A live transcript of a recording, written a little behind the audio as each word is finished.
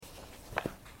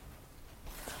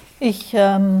Ich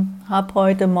habe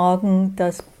heute Morgen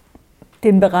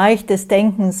den Bereich des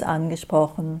Denkens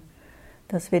angesprochen,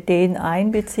 dass wir den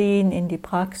einbeziehen in die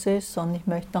Praxis, und ich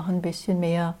möchte noch ein bisschen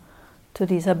mehr zu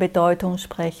dieser Bedeutung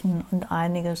sprechen und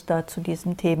einiges dazu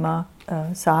diesem Thema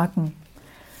sagen.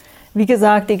 Wie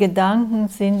gesagt, die Gedanken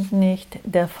sind nicht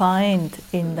der Feind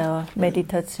in der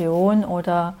Meditation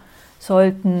oder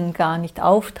sollten gar nicht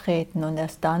auftreten und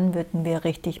erst dann würden wir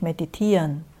richtig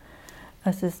meditieren.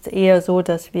 Es ist eher so,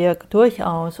 dass wir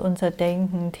durchaus unser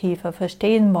Denken tiefer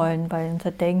verstehen wollen, weil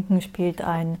unser Denken spielt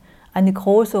eine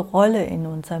große Rolle in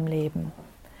unserem Leben.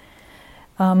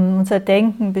 Unser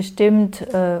Denken bestimmt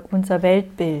unser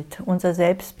Weltbild, unser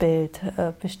Selbstbild,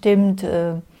 bestimmt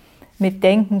mit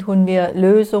Denken tun wir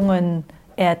Lösungen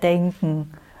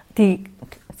erdenken. Die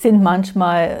sind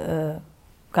manchmal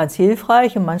ganz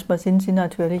hilfreich und manchmal sind sie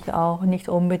natürlich auch nicht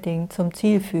unbedingt zum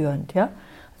Ziel führend. Ja?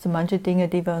 Also manche Dinge,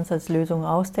 die wir uns als Lösungen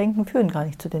ausdenken, führen gar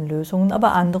nicht zu den Lösungen,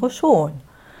 aber andere schon.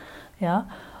 Ja?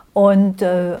 Und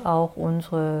auch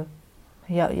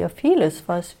vieles,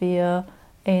 was wir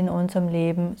in unserem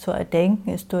Leben so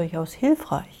erdenken, ist durchaus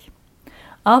hilfreich.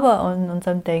 Aber in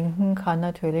unserem Denken kann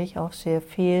natürlich auch sehr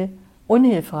viel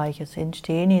Unhilfreiches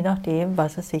entstehen, je nachdem,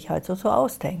 was es sich halt so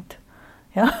ausdenkt.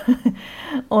 Ja?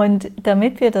 Und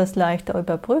damit wir das leichter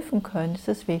überprüfen können, ist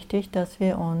es wichtig, dass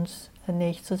wir uns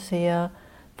nicht so sehr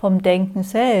vom Denken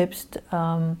selbst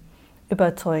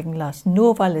überzeugen lassen.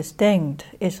 Nur weil es denkt,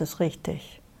 ist es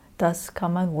richtig. Das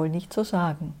kann man wohl nicht so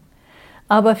sagen.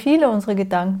 Aber viele unserer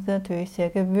Gedanken sind natürlich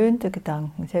sehr gewöhnte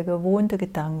Gedanken, sehr gewohnte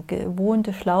Gedanken,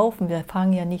 gewohnte Schlaufen. Wir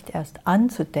fangen ja nicht erst an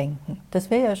zu denken.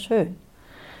 Das wäre ja schön.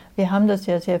 Wir haben das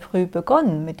ja sehr früh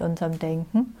begonnen mit unserem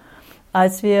Denken,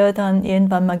 als wir dann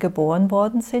irgendwann mal geboren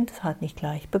worden sind. Das hat nicht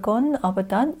gleich begonnen, aber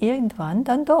dann irgendwann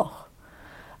dann doch.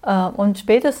 Und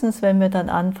spätestens, wenn wir dann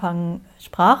anfangen,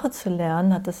 Sprache zu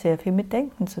lernen, hat das sehr viel mit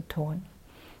Denken zu tun.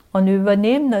 Und wir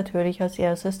übernehmen natürlich als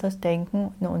erstes das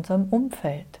Denken in unserem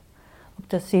Umfeld, ob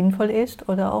das sinnvoll ist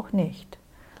oder auch nicht.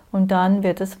 Und dann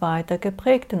wird es weiter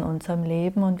geprägt in unserem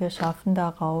Leben und wir schaffen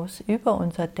daraus über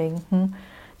unser Denken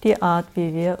die Art,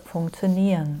 wie wir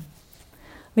funktionieren.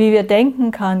 Wie wir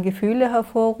denken, kann Gefühle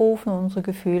hervorrufen und unsere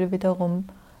Gefühle wiederum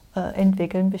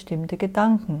entwickeln bestimmte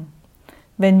Gedanken.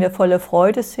 Wenn wir voller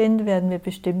Freude sind, werden wir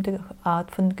bestimmte Art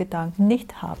von Gedanken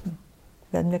nicht haben.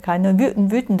 Werden wir keine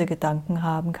wütende Gedanken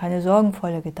haben, keine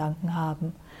sorgenvolle Gedanken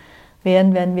haben.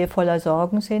 Während wenn wir voller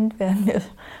Sorgen sind, werden wir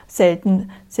selten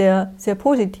sehr, sehr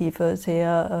positive,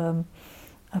 sehr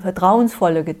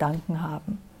vertrauensvolle Gedanken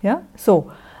haben. Ja? So.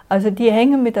 Also die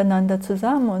hängen miteinander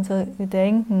zusammen, unser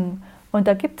Denken. Und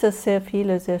da gibt es sehr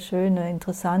viele, sehr schöne,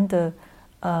 interessante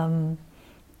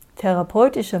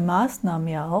therapeutische Maßnahmen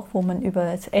ja auch, wo man über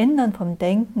das Ändern vom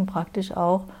Denken praktisch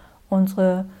auch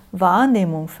unsere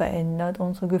Wahrnehmung verändert,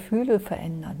 unsere Gefühle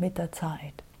verändert mit der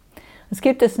Zeit. Es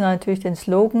gibt jetzt natürlich den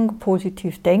Slogan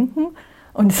positiv denken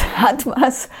und es hat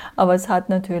was, aber es hat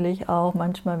natürlich auch,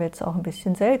 manchmal wird es auch ein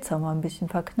bisschen seltsamer, ein bisschen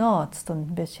verknorzt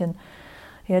und ein bisschen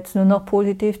jetzt nur noch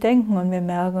positiv denken und wir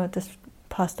merken, das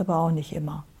passt aber auch nicht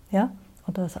immer. Ja?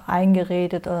 Oder ist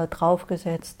eingeredet oder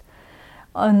draufgesetzt.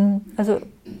 Also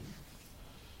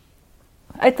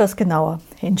etwas genauer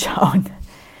hinschauen.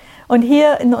 Und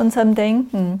hier in unserem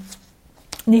Denken,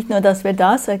 nicht nur, dass wir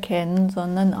das erkennen,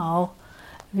 sondern auch,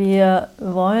 wir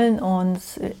wollen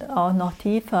uns auch noch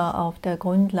tiefer auf der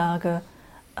Grundlage,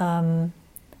 wir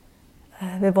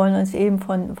wollen uns eben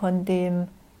von dem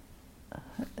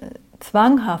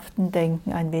zwanghaften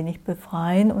Denken ein wenig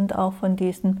befreien und auch von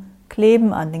diesem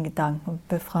Kleben an den Gedanken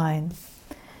befreien.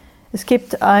 Es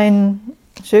gibt einen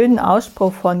schönen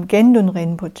Ausspruch von Gendun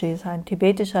Rinpoche, ein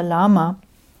tibetischer Lama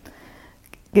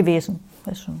gewesen.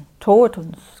 Er ist schon tot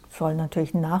und es soll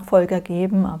natürlich einen Nachfolger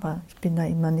geben, aber ich bin da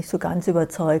immer nicht so ganz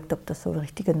überzeugt, ob das so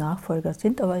richtige Nachfolger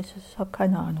sind, aber ich habe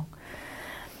keine Ahnung.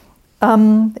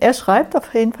 Er schreibt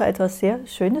auf jeden Fall etwas sehr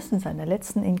Schönes in seiner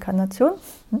letzten Inkarnation.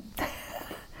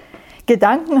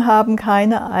 Gedanken haben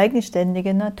keine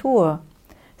eigenständige Natur.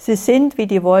 Sie sind wie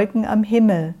die Wolken am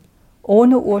Himmel,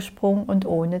 ohne Ursprung und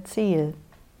ohne Ziel.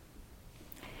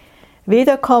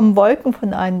 Weder kommen Wolken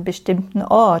von einem bestimmten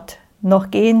Ort, noch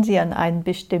gehen sie an einen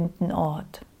bestimmten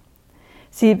Ort.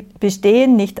 Sie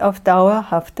bestehen nicht auf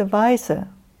dauerhafte Weise.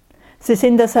 Sie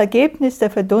sind das Ergebnis der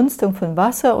Verdunstung von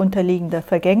Wasser, unterliegen der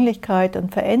Vergänglichkeit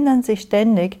und verändern sich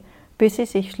ständig, bis sie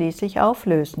sich schließlich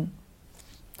auflösen.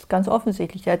 Das ist ganz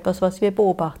offensichtlich etwas, was wir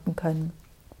beobachten können.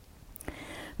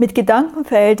 Mit Gedanken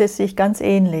verhält es sich ganz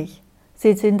ähnlich.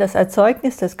 Sie sind das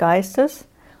Erzeugnis des Geistes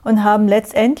und haben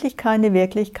letztendlich keine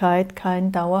Wirklichkeit,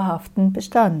 keinen dauerhaften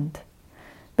Bestand.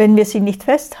 Wenn wir sie nicht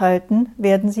festhalten,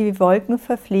 werden sie wie Wolken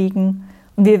verfliegen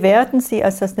Und wir werden sie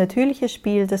als das natürliche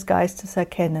Spiel des Geistes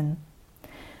erkennen.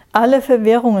 Alle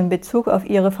Verwirrung in Bezug auf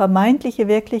ihre vermeintliche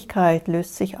Wirklichkeit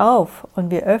löst sich auf und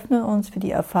wir öffnen uns für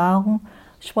die Erfahrung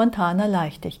spontaner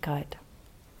Leichtigkeit.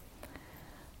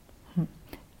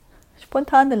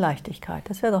 Spontane Leichtigkeit,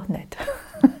 das wäre doch nett.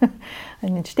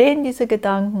 Dann entstehen diese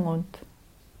Gedanken und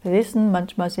wir wissen,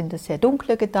 manchmal sind es sehr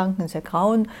dunkle Gedanken, sehr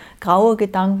graue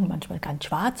Gedanken, manchmal ganz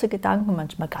schwarze Gedanken,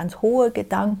 manchmal ganz hohe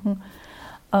Gedanken.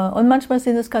 Und manchmal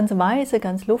sind es ganz weiße,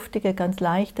 ganz luftige, ganz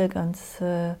leichte, ganz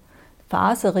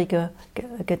faserige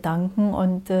Gedanken,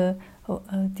 und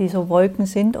die so Wolken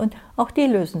sind, und auch die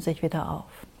lösen sich wieder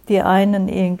auf. Die einen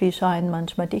irgendwie scheinen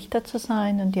manchmal dichter zu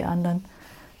sein und die anderen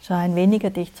scheinen weniger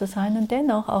dicht zu sein, und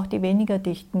dennoch auch die weniger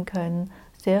dichten können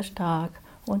sehr stark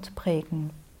uns prägen.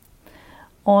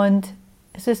 Und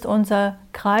es ist unser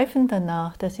Greifen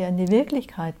danach, dass sie eine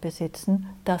Wirklichkeit besitzen,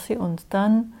 dass sie uns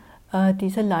dann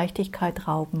diese Leichtigkeit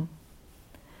rauben.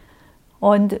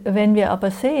 Und wenn wir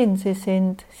aber sehen, sie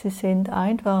sind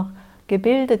einfach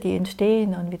Gebilde, die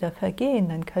entstehen und wieder vergehen,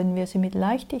 dann können wir sie mit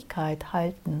Leichtigkeit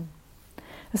halten.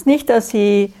 Es ist nicht, dass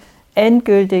sie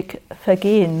endgültig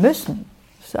vergehen müssen.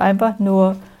 Es ist einfach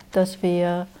nur, dass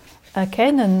wir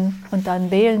erkennen und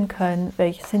dann wählen können,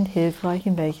 welche sind hilfreich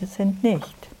und welche sind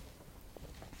nicht.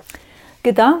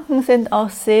 Gedanken sind auch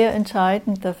sehr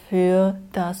entscheidend dafür,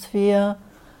 dass wir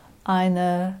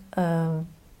einen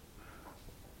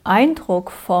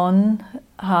Eindruck von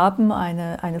haben,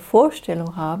 eine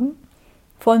Vorstellung haben,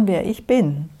 von wer ich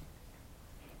bin.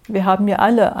 Wir haben ja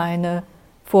alle eine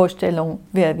Vorstellung,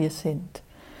 wer wir sind.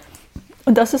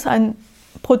 Und das ist ein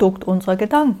Produkt unserer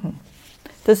Gedanken.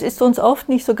 Das ist uns oft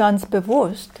nicht so ganz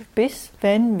bewusst, bis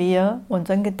wenn wir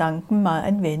unseren Gedanken mal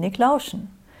ein wenig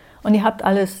lauschen. Und ihr habt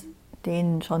alles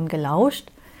denen schon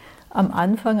gelauscht. Am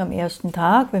Anfang, am ersten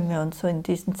Tag, wenn wir uns so in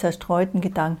diesen zerstreuten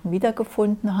Gedanken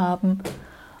wiedergefunden haben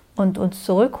und uns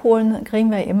zurückholen, kriegen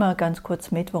wir immer ganz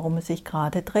kurz mit, worum es sich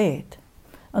gerade dreht.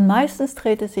 Und meistens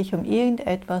dreht es sich um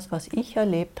irgendetwas, was ich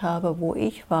erlebt habe, wo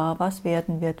ich war, was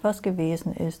werden wird, was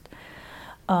gewesen ist.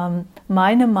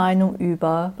 Meine Meinung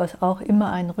über, was auch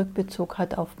immer einen Rückbezug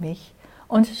hat auf mich.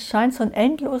 Und es scheint so ein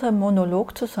endloser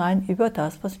Monolog zu sein über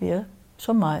das, was wir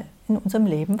schon mal in unserem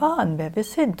Leben waren, wer wir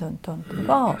sind und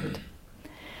überhaupt.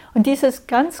 Und dieses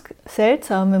ganz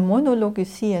seltsame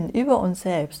Monologisieren über uns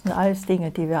selbst und alles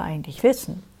Dinge, die wir eigentlich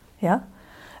wissen, ja,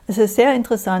 es ist sehr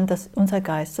interessant, dass unser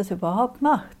Geist das überhaupt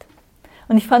macht.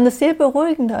 Und ich fand es sehr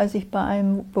beruhigend, als ich bei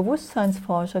einem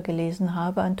Bewusstseinsforscher gelesen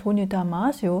habe, Antonio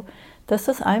Damasio, dass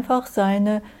das einfach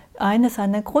eine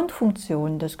seiner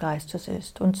Grundfunktionen des Geistes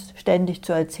ist, uns ständig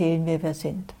zu erzählen, wer wir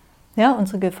sind. Ja,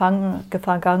 unsere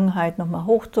Vergangenheit nochmal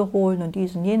hochzuholen und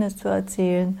dies und jenes zu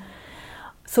erzählen,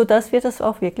 sodass wir das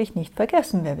auch wirklich nicht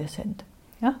vergessen, wer wir sind.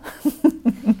 Ja?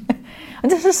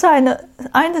 Und das ist eine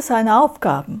seiner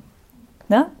Aufgaben,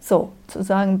 ne? So,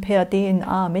 sozusagen per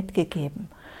DNA mitgegeben.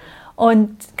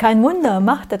 Und kein Wunder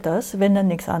macht er das, wenn er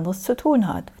nichts anderes zu tun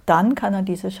hat. Dann kann er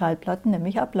diese Schallplatten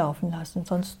nämlich ablaufen lassen,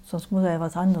 sonst muss er ja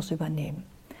was anderes übernehmen.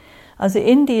 Also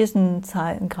in diesen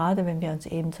Zeiten, gerade wenn wir uns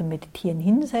eben zum Meditieren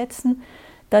hinsetzen,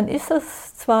 dann ist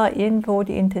das zwar irgendwo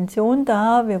die Intention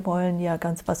da, wir wollen ja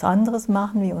ganz was anderes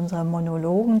machen, wie unsere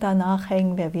Monologen danach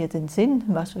hängen, wer wir denn sind,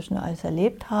 was wir schon alles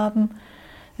erlebt haben.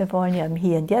 Wir wollen ja im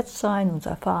Hier und Jetzt sein, uns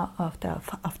auf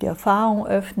die Erfahrung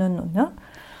öffnen.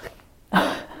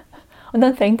 Und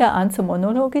dann fängt er an zu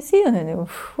monologisieren.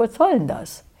 Was soll denn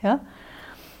das? Ja?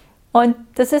 Und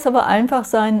das ist aber einfach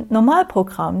sein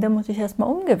Normalprogramm, der muss sich erstmal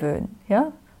umgewöhnen. Ja?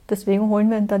 Deswegen holen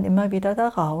wir ihn dann immer wieder da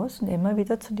raus und immer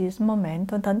wieder zu diesem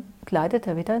Moment und dann gleitet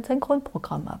er wieder in sein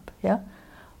Grundprogramm ab. Ja?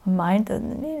 Und meint,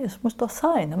 nee, es muss doch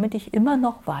sein, damit ich immer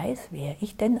noch weiß, wer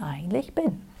ich denn eigentlich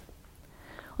bin.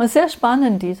 Und sehr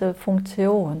spannend, diese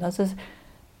Funktion. Also es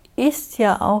ist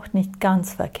ja auch nicht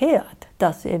ganz verkehrt,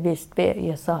 dass ihr wisst, wer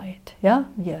ihr seid, ja?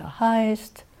 Wie ihr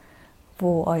heißt,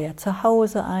 wo euer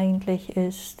Zuhause eigentlich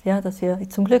ist. Ja? Dass ihr,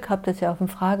 zum Glück habt ihr es ja auf dem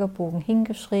Fragebogen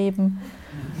hingeschrieben.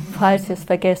 Falls ihr es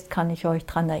vergesst, kann ich euch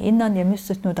daran erinnern. Ihr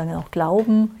müsst es nur dann auch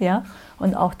glauben, ja?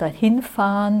 Und auch dahin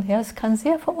fahren. Ja? Es kann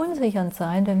sehr verunsichernd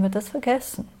sein, wenn wir das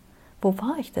vergessen. Wo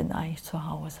war ich denn eigentlich zu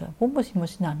Hause? Muss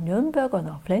ich nach Nürnberg oder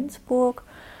nach Flensburg?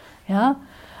 Ja?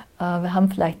 Wir haben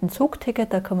vielleicht ein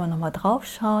Zugticket, da können wir nochmal drauf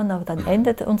schauen, aber dann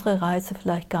endet unsere Reise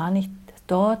vielleicht gar nicht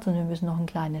dort, sondern wir müssen noch ein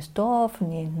kleines Dorf,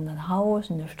 ein Haus,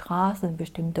 eine Straße, eine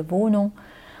bestimmte Wohnung.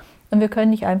 Und wir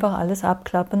können nicht einfach alles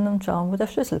abklappen und schauen, wo der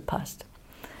Schlüssel passt.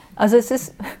 Also es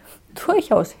ist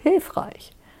durchaus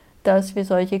hilfreich, dass wir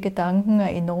solche Gedanken,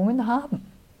 Erinnerungen haben.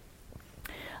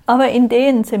 Aber in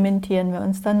denen zementieren wir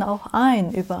uns dann auch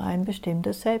ein über ein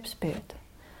bestimmtes Selbstbild.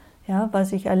 Ja,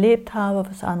 was ich erlebt habe,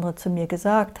 was andere zu mir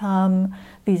gesagt haben,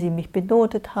 wie sie mich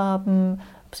benotet haben,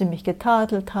 ob sie mich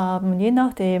getadelt haben. Je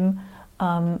nachdem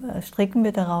stricken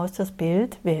wir daraus das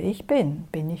Bild, wer ich bin.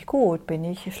 Bin ich gut, bin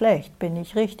ich schlecht, bin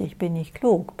ich richtig, bin ich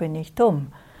klug, bin ich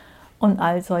dumm. Und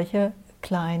all solche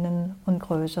kleinen und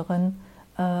größeren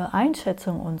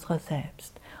Einschätzungen unserer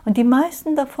selbst. Und die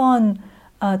meisten davon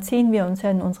ziehen wir uns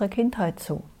ja in unserer Kindheit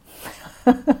zu.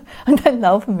 Und dann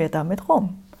laufen wir damit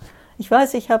rum. Ich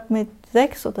weiß, ich habe mit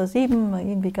 6 oder 7,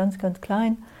 irgendwie ganz, ganz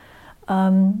klein,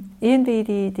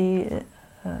 irgendwie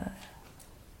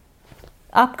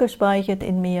abgespeichert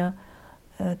in mir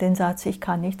den Satz, ich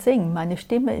kann nicht singen, meine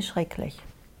Stimme ist schrecklich.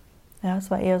 Ja,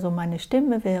 es war eher so, meine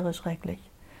Stimme wäre schrecklich.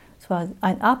 Es war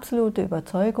eine absolute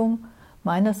Überzeugung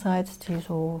meinerseits, die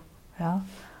so, ja,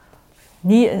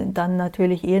 nie dann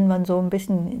natürlich irgendwann so ein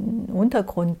bisschen in den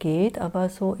Untergrund geht, aber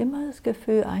so immer das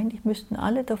Gefühl, eigentlich müssten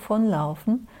alle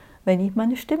davonlaufen, wenn ich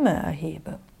meine Stimme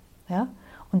erhebe. Ja?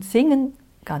 Und singen,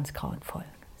 ganz grauenvoll.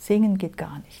 Singen geht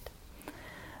gar nicht.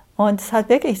 Und es hat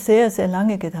wirklich sehr, sehr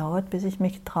lange gedauert, bis ich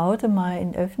mich traute, mal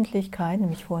in Öffentlichkeit,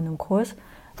 nämlich vor einem Kurs,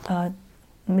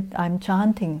 mit einem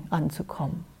Chanting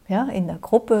anzukommen. Ja? In der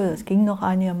Gruppe, das ging noch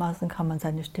einigermaßen, kann man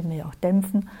seine Stimme ja auch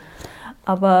dämpfen.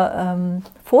 Aber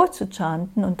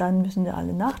vorzuchanten und dann müssen wir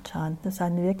alle nachchanten, das ist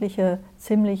eine wirkliche,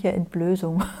 ziemliche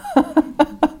Entblößung.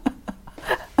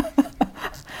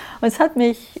 Und es hat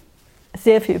mich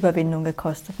sehr viel Überwindung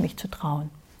gekostet, mich zu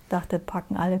trauen. Ich dachte,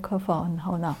 packen alle Koffer und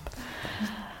hauen ab.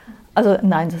 Also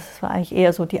nein, das war eigentlich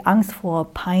eher so die Angst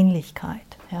vor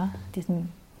Peinlichkeit. Ja? Diesem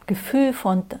Gefühl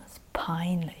von, das ist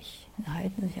peinlich. Da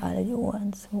halten sich alle die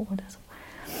Ohren zu oder so.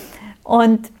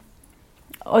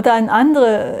 Oder eine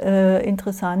andere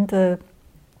interessante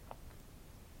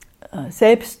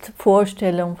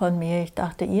Selbstvorstellung von mir. Ich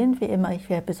dachte irgendwie immer, ich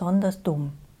wäre besonders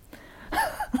dumm.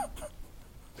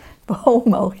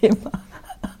 Warum auch immer.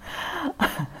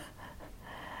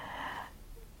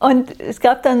 Und es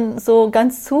gab dann so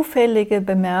ganz zufällige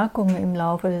Bemerkungen im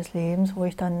Laufe des Lebens, wo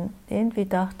ich dann irgendwie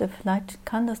dachte, vielleicht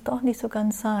kann das doch nicht so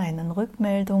ganz sein. Und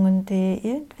Rückmeldungen, die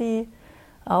irgendwie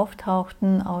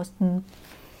auftauchten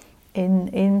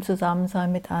im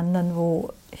Zusammensein mit anderen, wo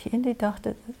ich irgendwie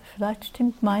dachte, vielleicht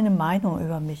stimmt meine Meinung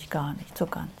über mich gar nicht so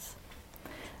ganz.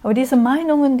 Aber diese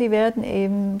Meinungen, die werden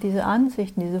eben, diese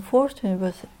Ansichten, diese Vorstellungen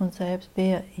über uns selbst,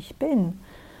 wer ich bin,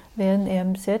 werden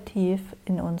eben sehr tief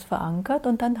in uns verankert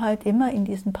und dann halt immer in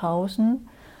diesen Pausen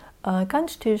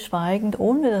ganz stillschweigend,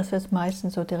 ohne dass wir es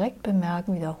meistens so direkt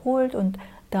bemerken, wiederholt und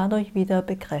dadurch wieder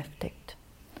bekräftigt.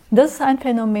 Und das ist ein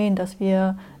Phänomen, das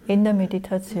wir in der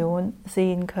Meditation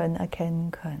sehen können,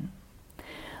 erkennen können.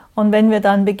 Und wenn wir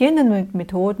dann beginnen mit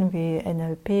Methoden wie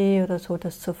NLP oder so,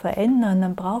 das zu verändern,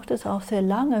 dann braucht es auch sehr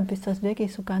lange, bis das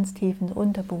wirklich so ganz tief ins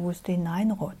Unterbewusste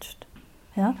hineinrutscht.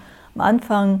 Ja? Am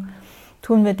Anfang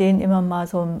tun wir denen immer mal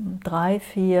so 3,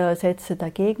 4 Sätze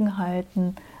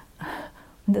dagegenhalten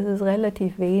und das ist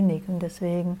relativ wenig und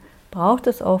deswegen braucht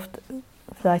es oft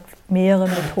vielleicht mehrere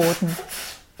Methoden,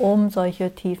 um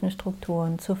solche tiefen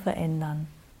Strukturen zu verändern.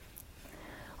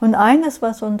 Und eines,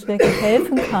 was uns wirklich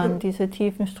helfen kann, diese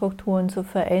tiefen Strukturen zu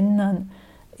verändern,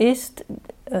 ist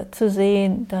zu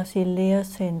sehen, dass sie leer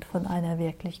sind von einer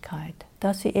Wirklichkeit,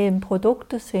 dass sie eben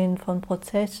Produkte sind von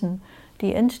Prozessen,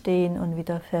 die entstehen und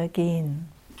wieder vergehen.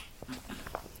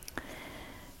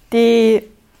 Das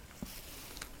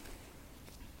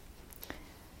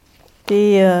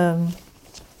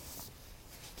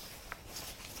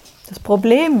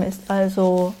Problem ist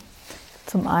also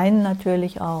zum einen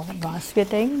natürlich auch, was wir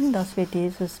denken, dass wir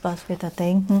dieses, was wir da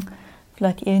denken,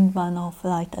 vielleicht irgendwann auch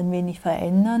vielleicht ein wenig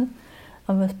verändern.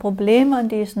 Aber das Problem an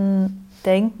diesem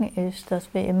Denken ist,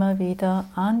 dass wir immer wieder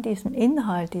an diesem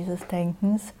Inhalt dieses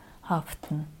Denkens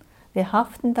haften. Wir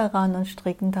haften daran und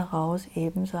stricken daraus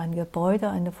eben so ein Gebäude,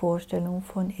 eine Vorstellung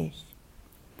von Ich.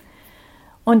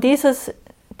 Und dieses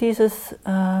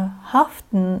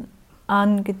Haften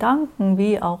an Gedanken,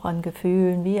 wie auch an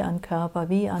Gefühlen, wie an Körper,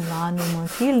 wie an Wahrnehmung und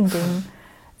vielen Dingen,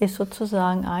 ist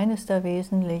sozusagen eines der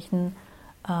wesentlichen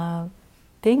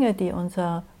Dinge, die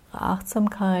unsere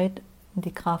Achtsamkeit und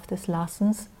die Kraft des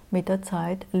Lassens mit der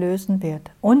Zeit lösen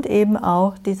wird. Und eben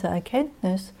auch diese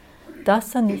Erkenntnis,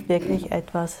 dass da nicht wirklich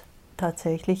etwas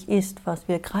tatsächlich ist, was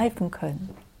wir greifen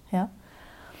können. Ja?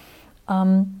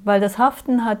 Weil das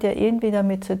Haften hat ja irgendwie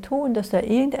damit zu tun, dass da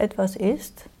irgendetwas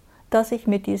ist, das ich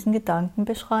mit diesen Gedanken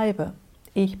beschreibe.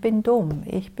 Ich bin dumm,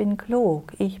 ich bin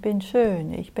klug, ich bin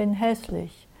schön, ich bin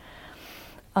hässlich.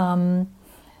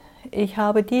 Ich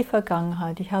habe die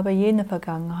Vergangenheit, ich habe jene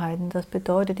Vergangenheit. Und das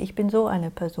bedeutet, ich bin so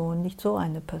eine Person, nicht so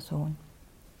eine Person.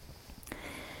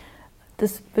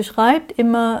 das beschreibt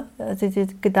immer, also die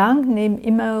Gedanken nehmen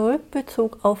immer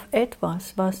Rückbezug auf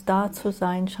etwas, was da zu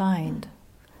sein scheint.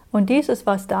 Und dieses,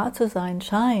 was da zu sein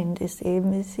scheint, ist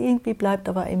irgendwie bleibt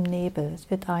aber im Nebel. Es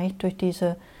wird eigentlich durch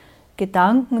diese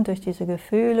Gedanken, durch diese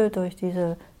Gefühle, durch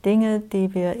diese Dinge,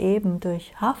 die wir eben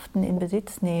durch Haften in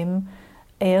Besitz nehmen,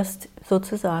 erst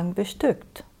sozusagen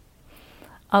bestückt.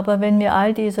 Aber wenn wir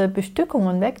all diese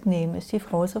Bestückungen wegnehmen, ist die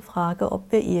große Frage,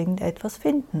 ob wir irgendetwas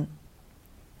finden.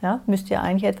 Ja, müsste ja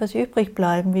eigentlich etwas übrig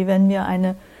bleiben, wie wenn wir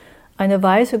eine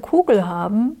weiße Kugel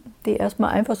haben, die erstmal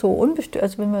einfach so unbestückt,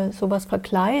 also wenn wir sowas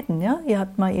verkleiden, ja, ihr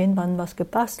habt mal irgendwann was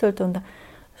gebastelt und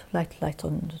vielleicht so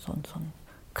ein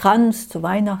Kranz zu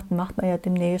Weihnachten macht man ja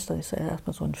demnächst, da ist ja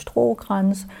erstmal so ein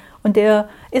Strohkranz und der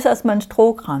ist erstmal ein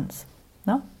Strohkranz,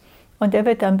 ne? Und der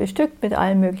wird dann bestückt mit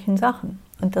allen möglichen Sachen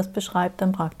und das beschreibt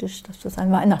dann praktisch, dass das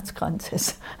ein Weihnachtskranz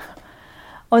ist.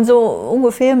 Und so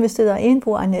ungefähr müsste da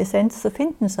irgendwo eine Essenz zu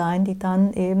finden sein, die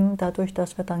dann eben dadurch,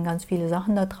 dass wir dann ganz viele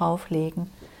Sachen da drauflegen,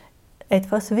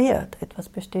 etwas wird, etwas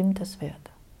Bestimmtes wird.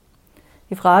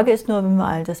 Die Frage ist nur, wenn wir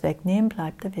all das wegnehmen,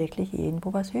 bleibt da wirklich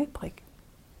irgendwo was übrig?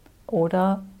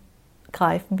 Oder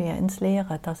greifen wir ins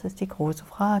Leere? Das ist die große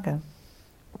Frage.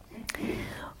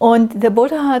 Und der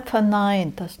Buddha hat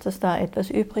verneint, dass das da etwas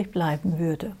übrig bleiben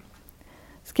würde.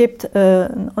 Es gibt,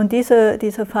 und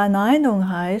diese Verneinung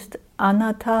heißt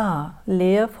Anatta,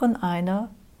 leer von einer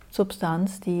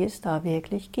Substanz, die es da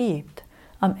wirklich gibt,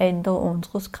 am Ende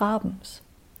unseres Grabens.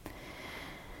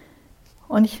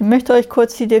 Und ich möchte euch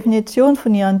kurz die Definition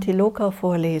von Yantiloka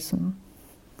vorlesen.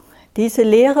 Diese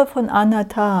Lehre von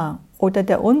Anatta oder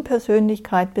der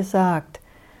Unpersönlichkeit besagt,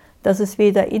 dass es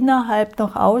weder innerhalb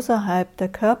noch außerhalb der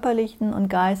körperlichen und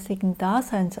geistigen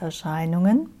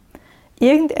Daseinserscheinungen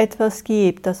irgendetwas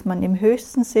gibt, das man im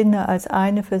höchsten Sinne als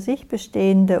eine für sich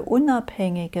bestehende,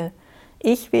 unabhängige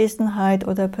Ich-Wesenheit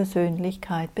oder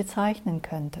Persönlichkeit bezeichnen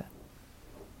könnte.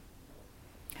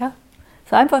 Ja, es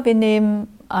ist einfach, wir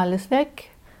nehmen alles weg,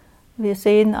 wir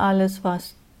sehen alles,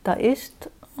 was da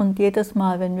ist und jedes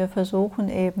Mal, wenn wir versuchen,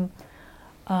 eben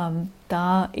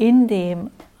da in dem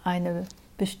eine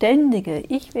beständige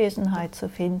Ich-Wesenheit zu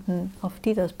finden, auf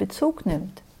die das Bezug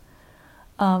nimmt,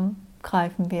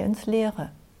 greifen wir ins Leere.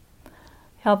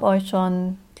 Ich habe euch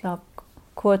schon, glaube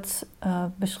kurz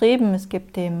beschrieben, es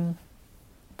gibt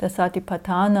der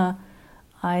Satipatthana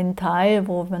einen Teil,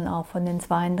 wo man auch von den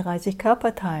 32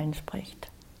 Körperteilen spricht.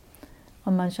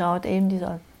 Und man schaut eben,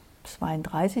 diese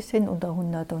 32 sind unter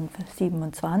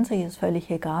 127, ist völlig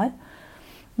egal.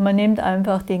 Man nimmt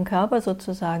einfach den Körper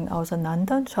sozusagen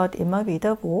auseinander und schaut immer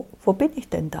wieder, wo bin ich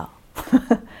denn da?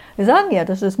 Wir sagen ja,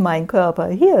 das ist mein Körper.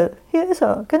 Hier ist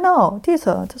er, genau,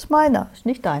 dieser, das ist meiner, ist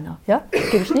nicht deiner, ja, das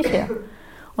gebe ich nicht her.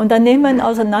 Und dann nehmen wir ihn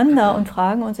auseinander und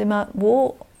fragen uns immer,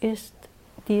 wo ist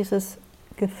dieses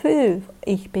Gefühl,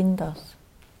 ich bin das?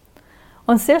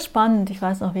 Und sehr spannend, ich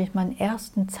weiß noch, wie ich meinen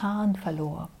ersten Zahn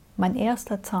verlor. Mein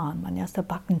erster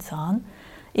Backenzahn,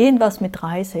 irgendwas mit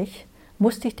 30,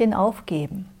 musste ich den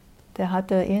aufgeben. Der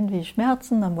hatte irgendwie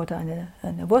Schmerzen, dann wurde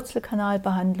eine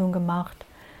Wurzelkanalbehandlung gemacht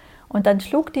und dann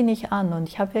schlug die nicht an. Und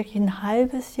ich habe wirklich ein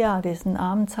halbes Jahr diesen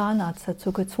armen Zahnarzt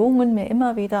dazu gezwungen, mir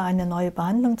immer wieder eine neue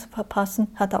Behandlung zu verpassen,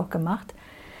 hat er auch gemacht,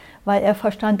 weil er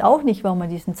verstand auch nicht, warum er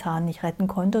diesen Zahn nicht retten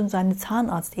konnte und seine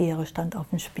Zahnarztehre stand auf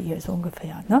dem Spiel, so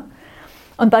ungefähr, ne?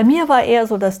 Und bei mir war eher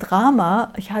so das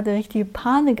Drama, ich hatte richtige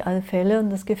Panikanfälle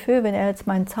und das Gefühl, wenn er jetzt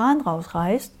meinen Zahn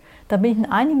rausreißt, dann bin ich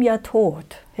in einem Jahr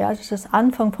tot. Ja, das ist das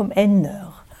Anfang vom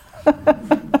Ende.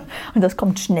 Und das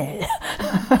kommt schnell.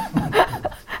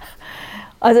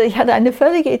 Also ich hatte eine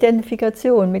völlige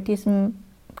Identifikation mit diesem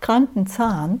kranken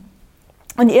Zahn.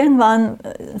 Und irgendwann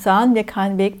sahen wir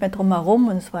keinen Weg mehr drum herum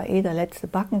und es war der letzte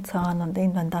Backenzahn. Und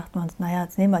irgendwann dachten wir uns, naja,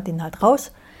 jetzt nehmen wir den halt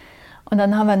raus. Und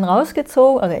dann haben wir ihn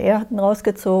rausgezogen, also er hat ihn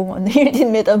rausgezogen und hielt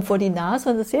ihn mir dann vor die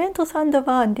Nase. Und das sehr Interessante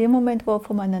war, in dem Moment, wo er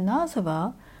vor meiner Nase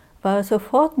war er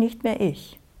sofort nicht mehr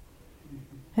ich.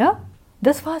 Ja?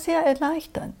 Das war sehr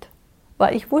erleichternd,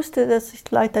 weil ich wusste, dass ich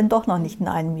vielleicht dann doch noch nicht in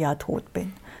einem Jahr tot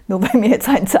bin, nur weil mir jetzt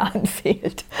ein Zahn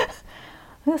fehlt.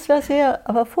 Das war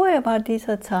aber vorher war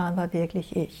dieser Zahn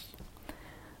wirklich ich.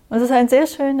 Und es ist eine sehr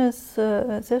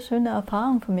schöne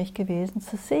Erfahrung für mich gewesen,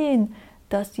 zu sehen,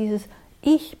 dass dieses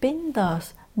Ich bin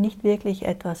das nicht wirklich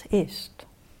etwas ist,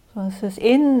 sondern es ist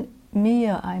in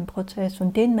mir ein Prozess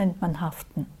und den nennt man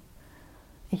Haften.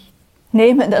 Ich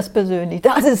nehme das persönlich,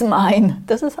 das ist mein,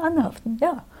 das ist Anhaften,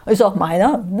 ja. Ist auch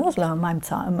meiner, ne, solange meinem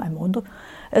Zahn, in meinem Mund.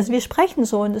 Also wir sprechen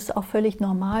so und es ist auch völlig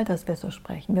normal, dass wir so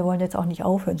sprechen. Wir wollen jetzt auch nicht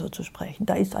aufhören, so zu sprechen.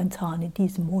 Da ist ein Zahn in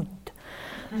diesem Mund.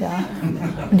 Ja.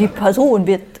 Und die Person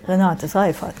wird Renate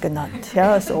Seifarth genannt.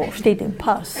 Ja, so steht im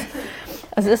Pass.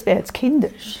 Also das wäre jetzt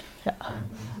kindisch. Ja.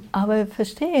 Aber wir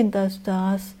verstehen, dass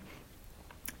das,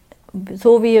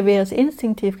 so wie wir es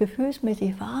instinktiv,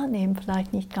 gefühlsmäßig wahrnehmen,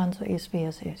 vielleicht nicht ganz so ist, wie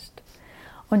es ist.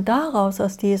 Und daraus,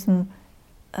 aus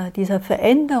dieser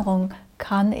Veränderung,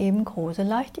 kann eben große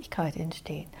Leichtigkeit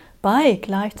entstehen. Bei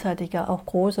gleichzeitig ja auch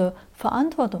große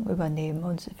Verantwortung übernehmen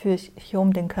und sich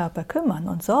um den Körper kümmern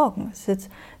und sorgen. Es ist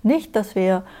jetzt nicht, dass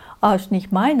wir, ist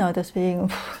nicht meiner, deswegen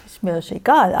ist mir das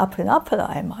egal,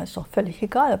 Apfeleimer, ist doch völlig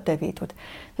egal, ob der wehtut.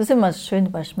 Das ist immer das Schöne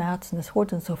bei Schmerzen, das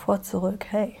holt uns sofort zurück.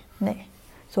 Hey, nee,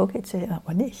 so geht es ja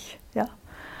aber nicht. Ja?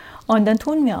 Und dann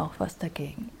tun wir auch was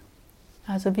dagegen.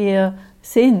 Also wir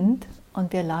sind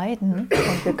und wir leiden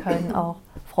und wir können auch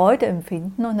Freude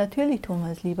empfinden und natürlich tun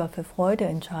wir es lieber für Freude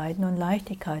entscheiden und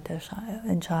Leichtigkeit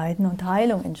entscheiden und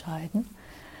Heilung entscheiden,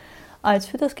 als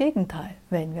für das Gegenteil,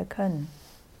 wenn wir können.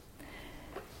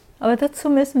 Aber dazu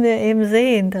müssen wir eben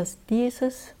sehen, dass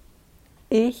dieses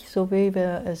Ich, so wie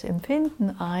wir es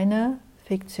empfinden, eine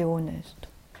Fiktion ist.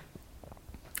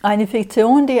 Eine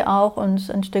Fiktion, die auch uns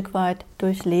ein Stück weit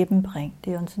durchs Leben bringt,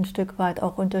 die uns ein Stück weit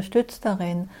auch unterstützt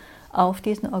darin, auf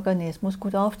diesen Organismus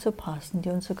gut aufzupassen, die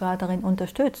uns sogar darin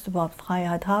unterstützt, überhaupt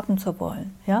Freiheit haben zu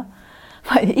wollen. Ja?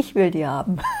 Weil ich will die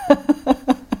haben.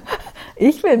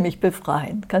 Ich will mich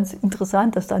befreien. Ganz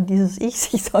interessant, dass dann dieses Ich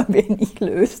sich so ein wenig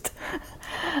löst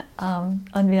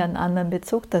und wir einen anderen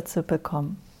Bezug dazu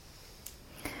bekommen.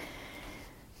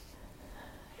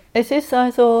 Es ist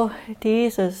also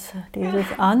dieses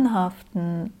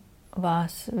Anhaften,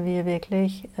 was wir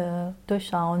wirklich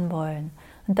durchschauen wollen.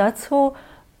 Und dazu,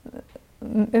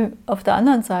 auf der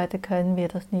anderen Seite, können wir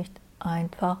das nicht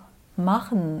einfach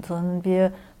machen, sondern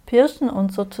wir pirschen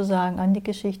uns sozusagen an die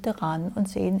Geschichte ran und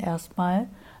sehen erstmal,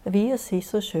 wie es sich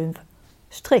so schön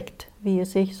strickt, wie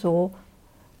es sich so,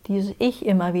 dieses Ich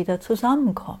immer wieder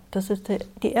zusammenkommt. Das ist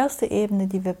die erste Ebene,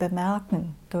 die wir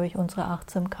bemerken durch unsere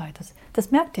Achtsamkeit.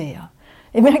 Das merkt ihr ja.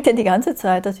 Ihr merkt ja die ganze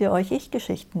Zeit, dass ihr euch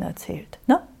Ich-Geschichten erzählt.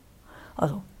 Ne?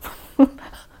 Also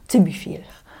ziemlich viel.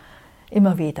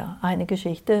 Immer wieder eine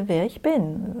Geschichte, wer ich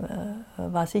bin,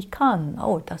 was ich kann.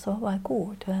 Oh, das war aber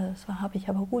gut, das habe ich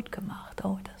aber gut gemacht.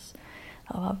 Oh,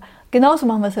 aber genauso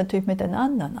machen wir es natürlich mit den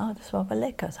anderen. Oh, das war aber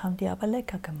lecker, das haben die aber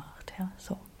lecker gemacht. Ja,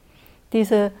 so.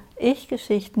 Diese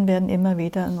Ich-Geschichten werden immer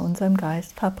wieder in unserem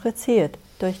Geist fabriziert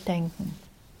durch Denken.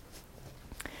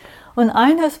 Und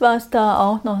eines, was da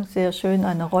auch noch sehr schön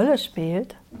eine Rolle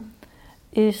spielt,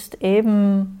 ist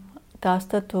eben, dass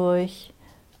dadurch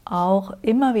auch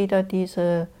immer wieder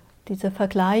diese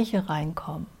Vergleiche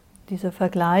reinkommen. Diese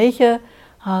Vergleiche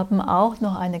haben auch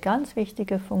noch eine ganz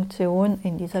wichtige Funktion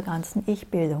in dieser ganzen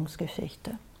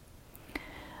Ich-Bildungsgeschichte.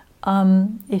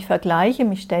 Ich vergleiche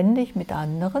mich ständig mit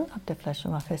anderen, habt ihr vielleicht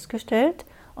schon mal festgestellt,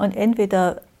 und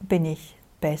entweder bin ich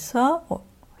besser,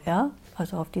 ja,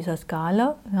 also auf dieser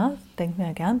Skala, ja, denken wir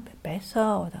ja gern,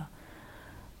 besser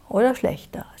oder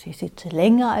schlechter. Also ich sitze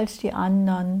länger als die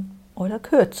anderen oder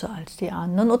kürzer als die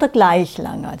anderen oder gleich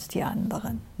lang als die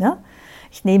anderen. Ja?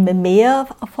 Ich nehme mehr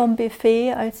vom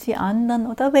Buffet als die anderen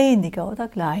oder weniger oder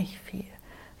gleich viel.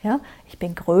 Ja? Ich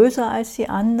bin größer als die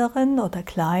anderen oder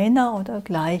kleiner oder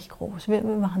gleich groß. Wir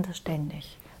machen das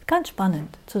ständig. Ganz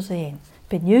spannend zu sehen. Ich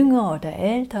bin jünger oder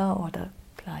älter oder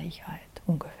Gleichheit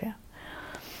ungefähr.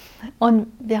 Und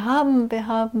wir haben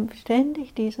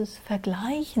ständig dieses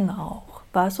Vergleichen auch,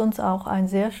 was uns auch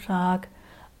sehr stark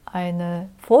eine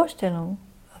Vorstellung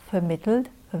vermittelt,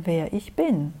 wer ich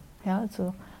bin. Ja,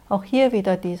 also auch hier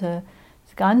wieder diese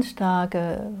ganz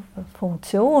starke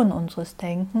Funktion unseres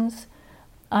Denkens,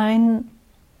 eine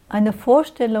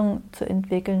Vorstellung zu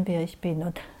entwickeln, wer ich bin.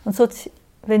 Und so,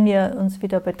 wenn wir uns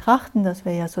wieder betrachten, dass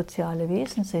wir ja soziale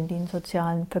Wesen sind, die in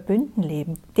sozialen Verbünden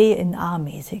leben,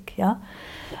 DNA-mäßig, ja,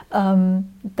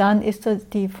 dann ist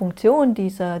die Funktion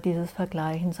dieses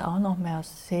Vergleichens auch noch mehr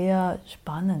sehr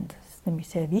spannend. Das ist nämlich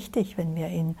sehr wichtig, wenn wir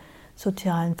in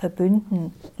sozialen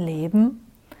Verbünden leben,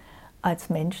 als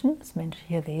Menschen, als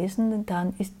menschliche Wesen,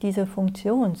 dann ist diese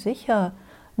Funktion sicher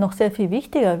noch sehr viel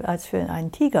wichtiger als für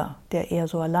einen Tiger, der eher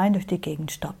so allein durch die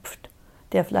Gegend stapft,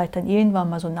 der vielleicht dann irgendwann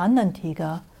mal so einen anderen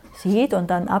Tiger sieht und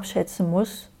dann abschätzen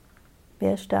muss,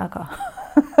 wer ist stärker,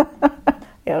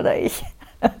 er oder ich.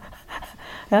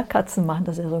 Ja, Katzen machen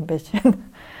das ja so ein bisschen.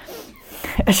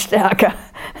 Er ist stärker.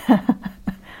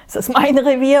 Ist das mein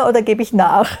Revier oder gebe ich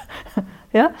nach?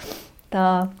 Ja,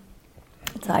 da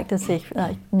zeigt es sich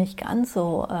vielleicht nicht ganz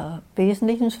so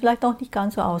wesentlich und ist vielleicht auch nicht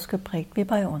ganz so ausgeprägt wie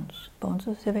bei uns. Bei uns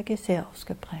ist es ja wirklich sehr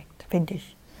ausgeprägt, finde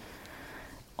ich.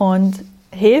 Und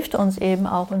hilft uns eben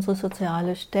auch unsere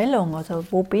soziale Stellung, also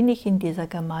wo bin ich in dieser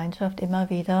Gemeinschaft, immer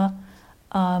wieder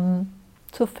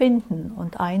zu finden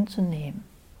und einzunehmen.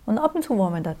 Und ab und zu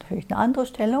wollen wir natürlich eine andere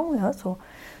Stellung. Ja, so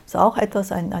ist auch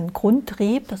etwas, ein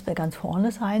Grundtrieb, dass wir ganz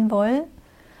vorne sein wollen.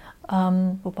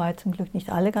 Wobei zum Glück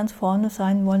nicht alle ganz vorne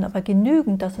sein wollen, aber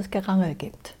genügend, dass es Gerangel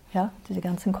gibt. Ja, diese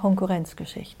ganzen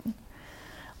Konkurrenzgeschichten.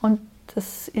 Und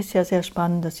das ist ja sehr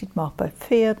spannend, das sieht man auch bei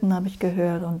Pferden, habe ich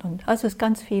gehört. Also es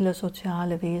ganz viele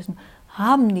soziale Wesen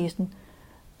haben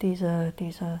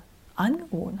diese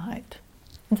Angewohnheit.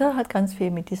 Und das hat ganz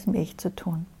viel mit diesem Ich zu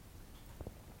tun.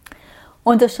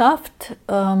 Und es schafft,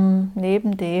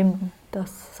 neben dem,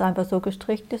 dass es einfach so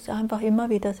gestrickt ist, einfach immer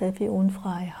wieder sehr viel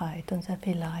Unfreiheit und sehr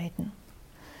viel Leiden.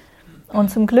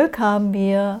 Und zum Glück haben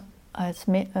wir als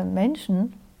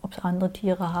Menschen, ob es andere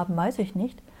Tiere haben, weiß ich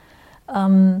nicht,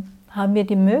 haben wir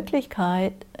die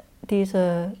Möglichkeit,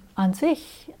 diese an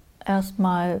sich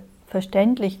erstmal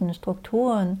verständlichen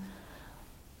Strukturen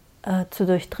zu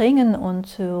durchdringen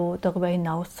und darüber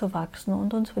hinaus zu wachsen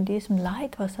und uns von diesem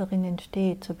Leid, was darin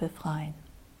entsteht, zu befreien.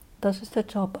 Das ist der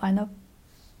Job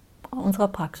unserer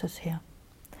Praxis her.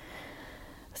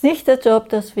 Es ist nicht der Job,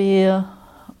 dass wir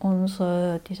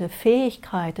diese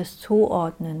Fähigkeit des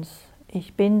Zuordnens,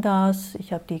 ich bin das,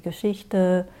 ich habe die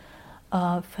Geschichte,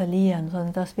 verlieren,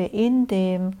 sondern dass wir in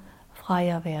dem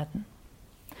freier werden.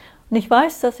 Und ich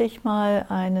weiß, dass ich mal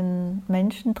einen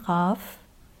Menschen traf,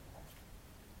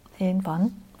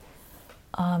 irgendwann,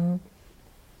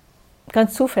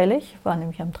 ganz zufällig, war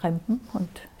nämlich am Trampen und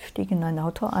stieg in ein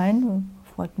Auto ein und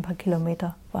wollte ein paar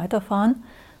Kilometer weiterfahren.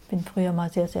 Bin früher mal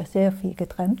sehr, sehr, sehr viel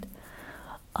getrampt.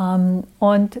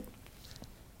 Und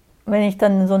wenn ich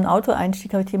dann in so ein Auto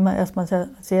einstieg, habe ich die immer erstmal sehr,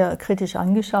 sehr kritisch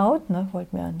angeschaut, ne,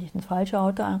 wollte mir nicht ins falsche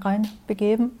Auto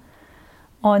reinbegeben.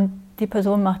 Und die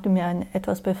Person machte mir einen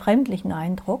etwas befremdlichen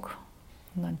Eindruck.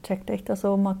 Und dann checkte ich das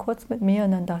so mal kurz mit mir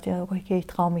und dann dachte ich, okay, ich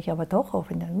traue mich aber doch, auch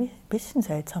wenn er ein bisschen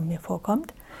seltsam mir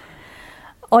vorkommt.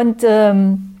 Und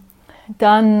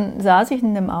dann saß ich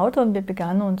in dem Auto und wir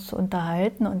begannen uns zu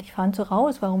unterhalten und ich fand so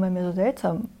raus, warum er mir so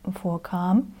seltsam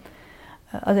vorkam.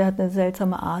 Also er hat eine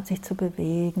seltsame Art, sich zu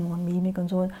bewegen und Mimik und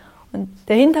so. Und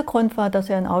der Hintergrund war, dass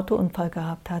er einen Autounfall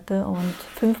gehabt hatte und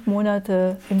 5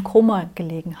 Monate im Koma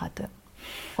gelegen hatte.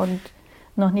 Und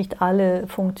noch nicht alle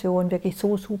Funktionen wirklich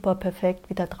so super perfekt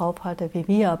wieder drauf hatte wie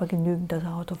wir, aber genügend, dass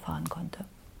er Auto fahren konnte.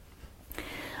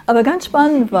 Aber ganz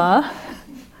spannend war,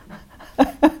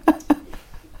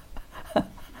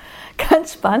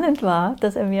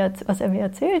 was er mir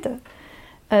erzählte.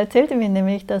 Er erzählte mir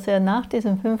nämlich, dass er nach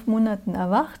diesen 5 Monaten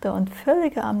erwachte und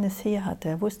völlige Amnesie hatte.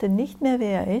 Er wusste nicht mehr,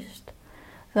 wer er ist.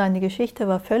 Seine Geschichte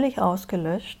war völlig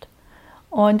ausgelöscht.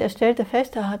 Und er stellte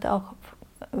fest, er hatte auch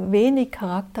wenig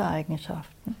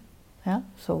Charaktereigenschaften. Ja,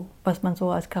 so, was man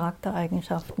so als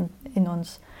Charaktereigenschaften in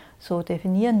uns so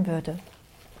definieren würde.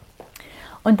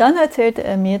 Und dann erzählte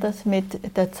er mir, dass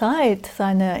mit der Zeit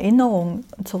seine Erinnerung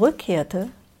zurückkehrte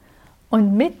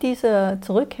und mit dieser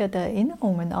Zurückkehr der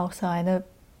Erinnerungen auch seine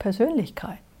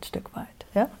Persönlichkeit ein Stück weit.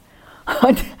 Ja?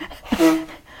 Und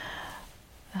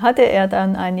hatte er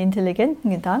dann einen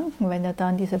intelligenten Gedanken, wenn er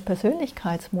dann diese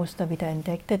Persönlichkeitsmuster wieder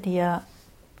entdeckte, die er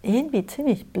irgendwie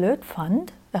ziemlich blöd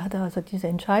fand, er hatte also diese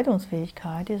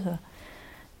Entscheidungsfähigkeit,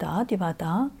 die war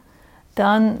da,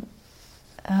 dann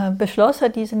beschloss er,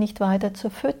 diese nicht weiter zu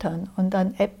füttern und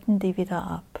dann ebbten die wieder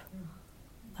ab.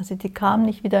 Also die kamen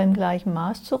nicht wieder im gleichen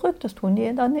Maß zurück, das tun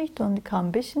die dann nicht, und die kamen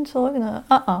ein bisschen zurück und dann,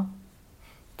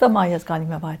 da mache ich jetzt gar nicht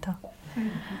mehr weiter.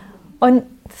 Und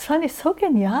das fand ich so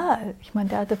genial. Ich meine,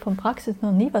 der hatte von Praxis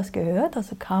noch nie was gehört,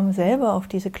 also kam selber auf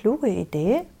diese kluge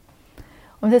Idee.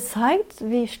 Und es zeigt,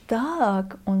 wie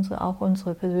stark auch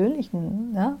unsere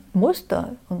persönlichen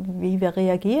Muster und wie wir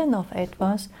reagieren auf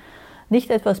etwas, nicht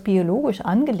etwas biologisch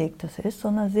Angelegtes ist,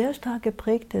 sondern sehr stark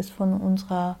geprägt ist von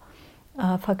unserer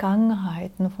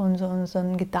Vergangenheit, von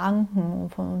unseren Gedanken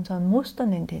und von unseren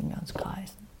Mustern, in denen wir uns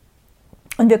kreisen.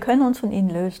 Und wir können uns von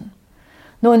ihnen lösen.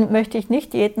 Nun möchte ich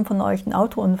nicht jedem von euch einen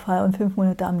Autounfall und 5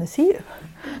 Monate Amnesie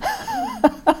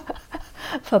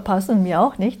verpassen, mir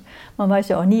auch nicht. Man weiß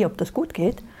ja auch nie, ob das gut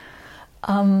geht.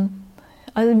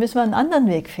 Also müssen wir einen anderen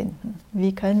Weg finden.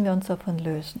 Wie können wir uns davon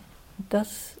lösen?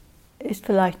 Das ist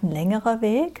vielleicht ein längerer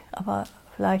Weg, aber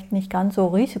vielleicht nicht ganz so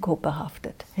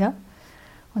risikobehaftet. Ja?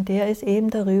 Und der ist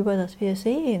eben darüber, dass wir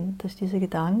sehen, dass diese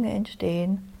Gedanken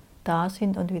entstehen, da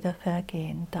sind und wieder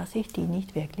vergehen, dass ich die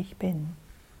nicht wirklich bin.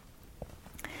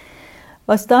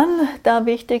 Was dann da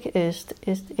wichtig ist,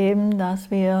 ist eben,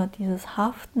 dass wir dieses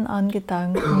Haften an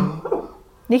Gedanken,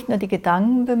 nicht nur die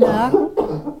Gedanken bemerken,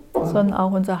 sondern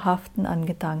auch unser Haften an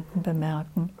Gedanken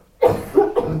bemerken.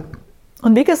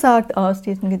 Und wie gesagt, aus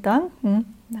diesen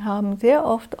Gedanken haben sehr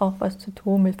oft auch was zu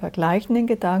tun mit vergleichenden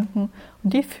Gedanken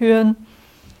und die führen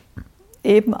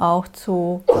eben auch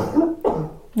zu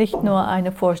nicht nur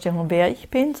eine Vorstellung, wer ich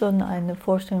bin, sondern eine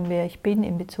Vorstellung, wer ich bin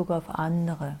in Bezug auf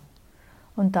andere.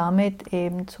 Und damit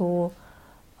eben zu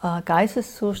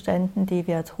Geisteszuständen, die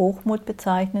wir als Hochmut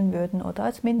bezeichnen würden oder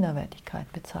als Minderwertigkeit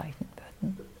bezeichnen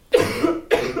würden.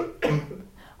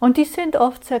 Und die sind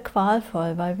oft sehr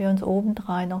qualvoll, weil wir uns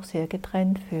obendrein auch sehr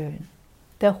getrennt fühlen.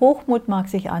 Der Hochmut mag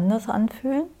sich anders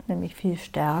anfühlen, nämlich viel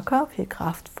stärker, viel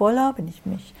kraftvoller. Wenn ich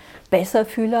mich besser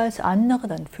fühle als andere,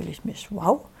 dann fühle ich mich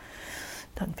wow,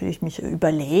 dann fühle ich mich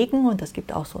überlegen und das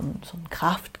gibt auch so ein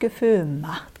Kraftgefühl, ein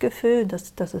Machtgefühl,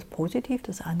 das ist positiv,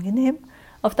 das ist angenehm.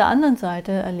 Auf der anderen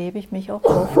Seite erlebe ich mich auch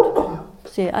oft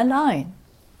sehr allein,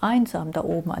 einsam da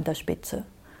oben an der Spitze.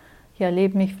 Ich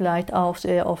erlebe mich vielleicht auch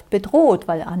sehr oft bedroht,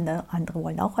 weil andere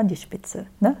wollen auch an die Spitze,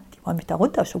 ne? Die wollen mich da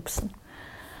runterschubsen.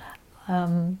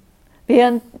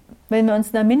 Während, wenn wir uns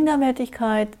in der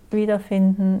Minderwertigkeit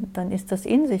wiederfinden, dann ist das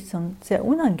in sich schon sehr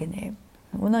unangenehm.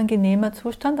 Ein unangenehmer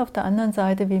Zustand. Auf der anderen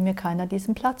Seite will mir keiner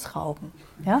diesen Platz rauben.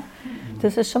 Ja?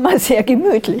 Das ist schon mal sehr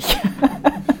gemütlich.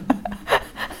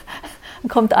 Dann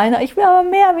kommt einer, ich will aber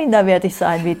mehr minderwertig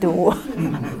sein wie du.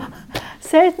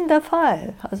 Selten der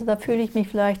Fall. Also da fühle ich mich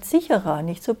vielleicht sicherer,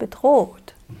 nicht so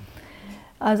bedroht.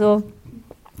 Also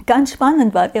ganz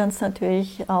spannend, weil wir uns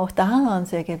natürlich auch daran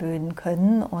sehr gewöhnen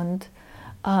können und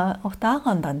auch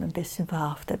daran dann ein bisschen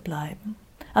verhaftet bleiben.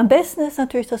 Am besten ist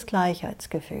natürlich das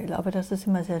Gleichheitsgefühl, aber das ist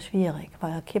immer sehr schwierig,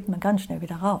 weil da kippt man ganz schnell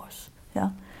wieder raus.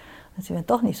 Ja? Dann sind wir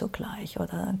doch nicht so gleich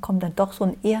oder dann kommt dann doch so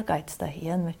ein Ehrgeiz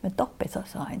daher und möchten wir doch besser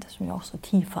sein. Das ist mir auch so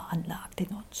tief veranlagt in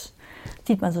uns. Das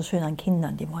sieht man so schön an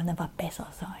Kindern, die wollen einfach besser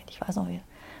sein. Ich weiß noch,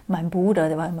 mein Bruder,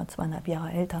 der war immer 2,5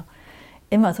 Jahre älter,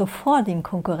 immer sofort in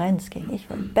Konkurrenz ging. Ich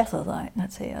will besser sein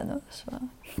als er. Das war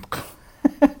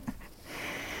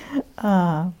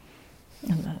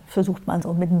und dann versucht man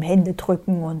so mit dem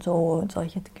Händedrücken und so und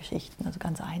solche Geschichten, also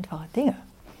ganz einfache Dinge.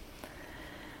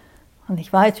 Und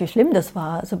ich weiß, wie schlimm das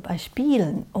war, also bei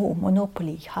Spielen, oh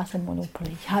Monopoly, ich hasse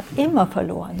Monopoly, ich habe immer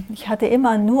verloren. Ich hatte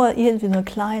immer nur irgendwie so ein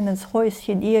kleines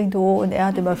Häuschen irgendwo und er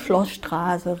hatte immer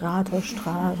Schlossstraße,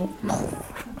 Rathausstraße.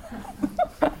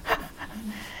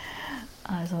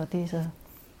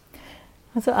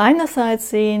 Also einerseits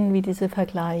sehen, wie diese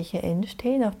Vergleiche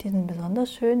entstehen, auch die sind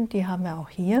besonders schön, die haben wir auch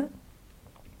hier,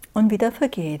 und wieder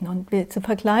vergehen. Und diese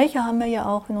Vergleiche haben wir ja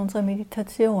auch in unserer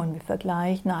Meditation. Wir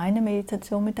vergleichen eine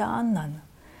Meditation mit der anderen.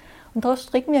 Und daraus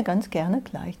stricken wir ganz gerne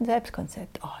gleich ein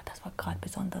Selbstkonzept. Oh, das war gerade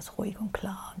besonders ruhig und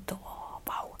klar. Und oh,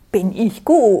 wow, bin ich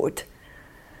gut.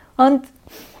 Und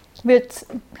wir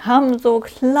haben so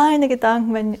kleine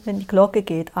Gedanken, wenn die Glocke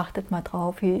geht, achtet mal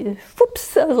drauf, wie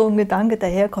fups, so ein Gedanke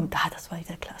daherkommt, das war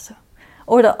wieder klasse.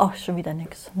 Oder auch schon wieder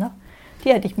nichts. Ne? Die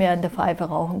hätte ich mehr in der Pfeife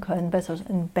rauchen können, besser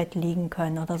im Bett liegen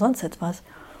können oder sonst etwas.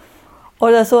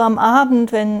 Oder so am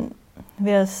Abend, wenn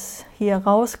wir es hier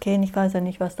rausgehen, ich weiß ja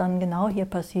nicht, was dann genau hier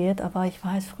passiert, aber ich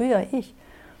weiß, früher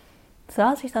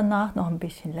saß ich danach noch ein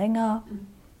bisschen länger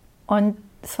und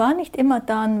es war nicht immer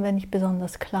dann, wenn ich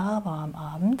besonders klar war am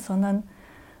Abend, sondern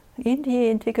irgendwie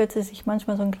entwickelte sich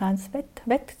manchmal so ein kleines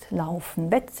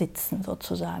Wettlaufen, Wettsitzen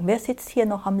sozusagen. Wer sitzt hier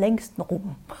noch am längsten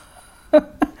rum?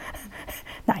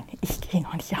 Nein, ich gehe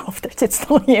noch nicht auf, da sitzt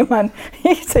noch jemand.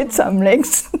 Ich sitze am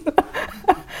längsten.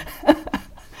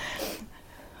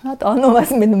 Hat auch noch was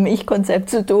mit einem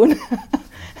Ich-Konzept zu tun.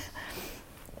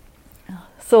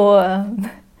 So,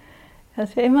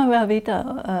 dass wir immer mal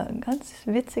wieder ganz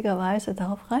witzigerweise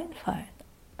darauf reinfallen.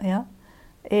 Ja?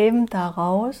 Eben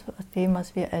daraus, aus dem,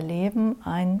 was wir erleben,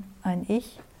 ein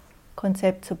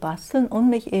Ich-Konzept zu basteln und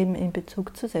mich eben in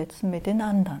Bezug zu setzen mit den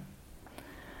anderen.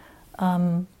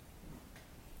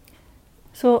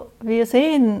 So, wir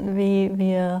sehen, wie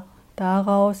wir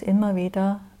daraus immer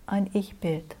wieder ein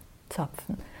Ich-Bild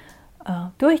zapfen,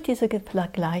 durch diese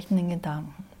vergleichenden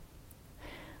Gedanken.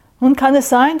 Nun kann es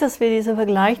sein, dass wir diese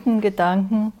vergleichenden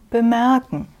Gedanken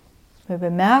bemerken. Wir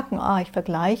bemerken, ich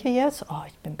vergleiche jetzt,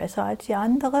 ich bin besser als die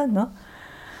andere. Ne?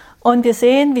 Und wir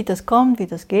sehen, wie das kommt, wie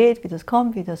das geht, wie das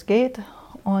kommt, wie das geht.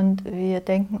 Und wir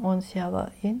denken uns, ja, aber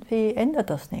irgendwie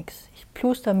ändert das nichts. Ich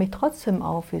pluster mich trotzdem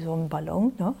auf wie so ein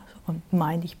Ballon, ne? Und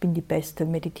meine, ich bin die beste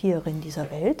Meditiererin dieser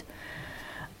Welt.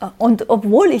 Und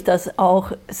obwohl ich das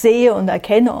auch sehe und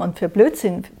erkenne und für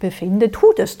Blödsinn befinde,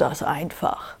 tut es das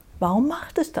einfach. Warum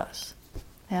macht es das?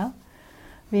 Ja?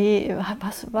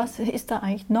 Was ist da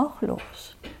eigentlich noch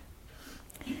los?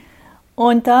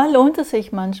 Und da lohnt es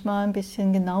sich manchmal ein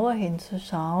bisschen genauer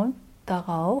hinzuschauen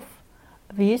darauf,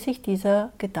 wie sich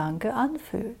dieser Gedanke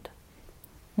anfühlt.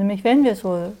 Nämlich wenn wir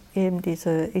so eben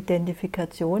diese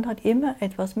Identifikation hat immer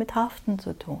etwas mit Haften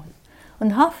zu tun.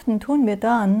 Und Haften tun wir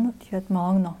dann, ich werde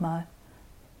morgen nochmal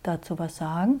dazu was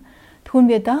sagen, tun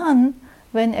wir dann,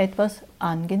 wenn etwas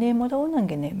angenehm oder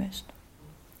unangenehm ist.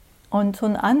 Und so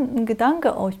ein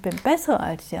Gedanke, oh, ich bin besser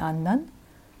als die anderen,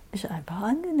 ist einfach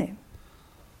angenehm.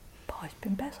 Boah, ich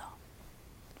bin besser.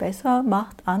 Besser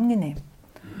macht angenehm.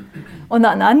 Und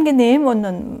dann angenehm und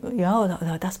dann, ja,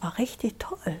 oder das war richtig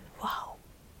toll. Wow.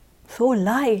 So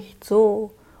leicht,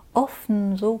 so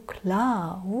offen, so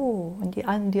klar. Oh, und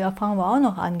die Erfahrung war auch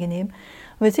noch angenehm.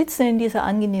 Und wir sitzen in dieser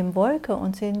angenehmen Wolke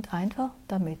und sind einfach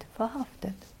damit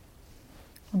verhaftet.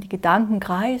 Und die Gedanken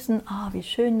kreisen, wie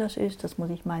schön das muss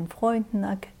ich meinen Freunden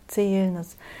erzählen.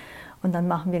 Und dann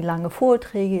machen wir lange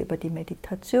Vorträge über die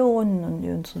Meditation und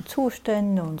unsere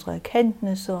Zustände, unsere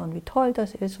Erkenntnisse und wie toll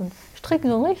das ist und stricken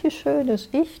so ein richtig schönes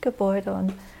Ich-Gebäude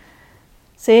und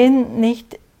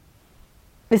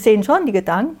wir sehen schon die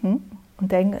Gedanken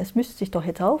und denken, es müsste sich doch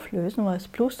jetzt auflösen, weil es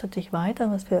plustert sich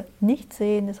weiter. Was wir nicht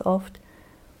sehen, ist oft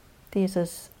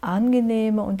dieses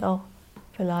Angenehme und auch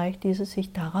vielleicht dieses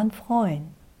sich daran freuen.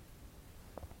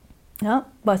 Ja,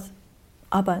 was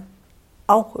aber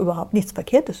auch überhaupt nichts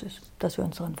Verkehrtes ist, dass wir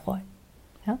uns daran freuen.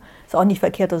 Ja? Ist auch nicht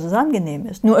verkehrt, dass es angenehm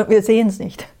ist, nur wir sehen es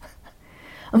nicht.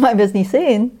 Und weil wir es nicht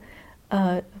sehen,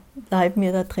 bleiben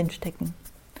wir da drin stecken.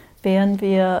 Während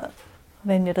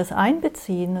wenn wir das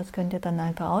einbeziehen, das könnt ihr dann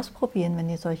einfach ausprobieren, wenn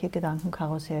ihr solche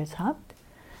Gedankenkarussells habt,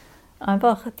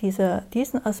 einfach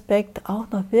diesen Aspekt auch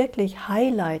noch wirklich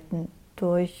highlighten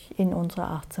in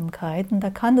unserer Achtsamkeit. Und da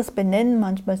kann das Benennen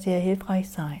manchmal sehr hilfreich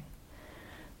sein.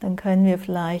 Dann können wir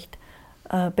vielleicht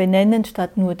benennen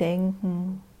statt nur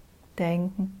denken,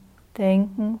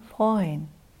 freuen,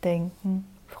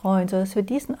 sodass wir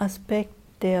diesen Aspekt,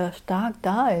 der stark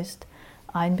da ist,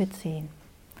 einbeziehen.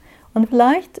 Und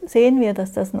vielleicht sehen wir,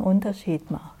 dass das einen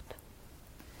Unterschied macht,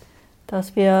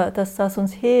 dass das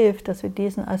uns hilft, dass wir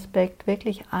diesen Aspekt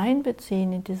wirklich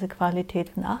einbeziehen in diese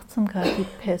Qualität von Achtsamkeit, die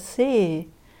per se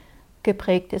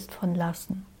geprägt ist von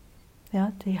Lassen.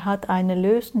 Ja, die hat eine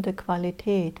lösende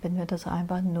Qualität, wenn wir das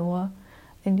einfach nur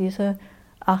in diesen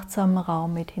achtsamen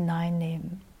Raum mit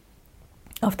hineinnehmen.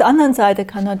 Auf der anderen Seite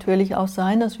kann natürlich auch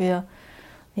sein, dass wir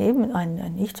eben eine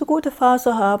nicht so gute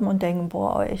Phase haben und denken,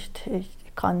 boah, echt, ich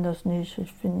kann das nicht,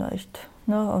 ich bin echt,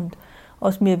 ne, und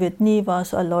aus mir wird nie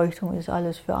was, Erleuchtung ist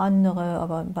alles für andere,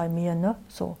 aber bei mir, ne,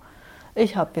 so.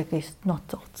 Ich habe wirklich noch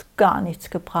gar nichts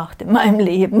gebracht in meinem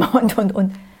Leben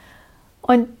und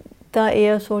da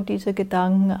eher so diese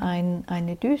Gedanken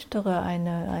eine düstere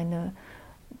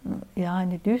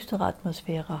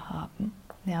Atmosphäre haben.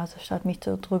 Ja, also statt mich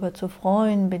darüber zu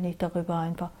freuen, bin ich darüber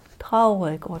einfach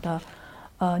traurig oder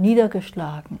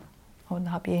niedergeschlagen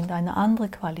und habe irgendeine andere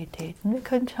Qualität. Und wir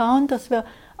können schauen, dass wir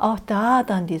auch da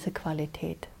dann diese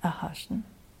Qualität erhaschen.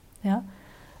 Ja?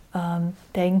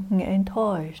 Denken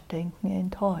enttäuscht.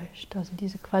 Also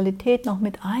diese Qualität noch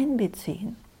mit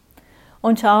einbeziehen.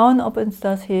 Und schauen, ob uns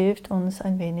das hilft, uns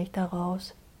ein wenig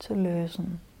daraus zu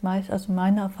lösen. Meist, also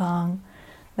meine Erfahrung,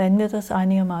 wenn wir das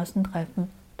einigermaßen treffen,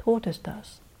 tut es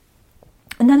das.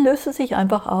 Und dann löst es sich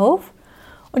einfach auf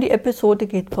und die Episode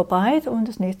geht vorbei und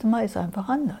das nächste Mal ist einfach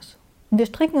anders. Und wir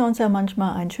stricken uns ja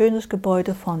manchmal ein schönes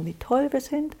Gebäude von, wie toll wir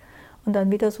sind, und dann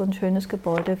wieder so ein schönes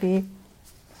Gebäude, wie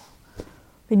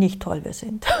nicht toll wir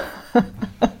sind.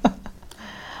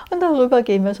 Und darüber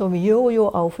gehen wir so wie Jojo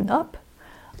auf und ab.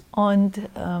 Und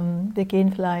wir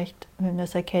gehen vielleicht, wenn wir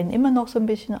es erkennen, immer noch so ein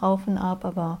bisschen auf und ab,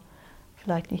 aber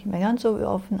vielleicht nicht mehr ganz so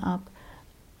auf und ab,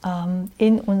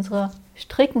 in unser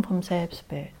Stricken vom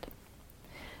Selbstbild.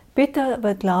 Bitte,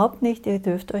 aber glaubt nicht, ihr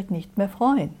dürft euch nicht mehr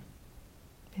freuen.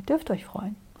 Ihr dürft euch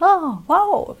freuen.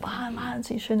 Wow,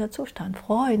 wahnsinnig schöner Zustand.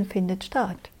 Freuen findet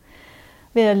statt.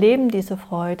 Wir erleben diese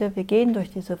Freude, wir gehen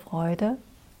durch diese Freude,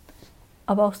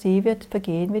 aber auch sie wird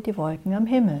vergehen wie die Wolken am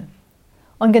Himmel.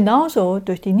 Und genauso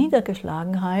durch die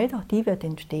Niedergeschlagenheit, auch die wird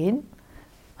entstehen,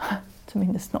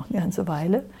 zumindest noch eine ganze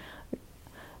Weile.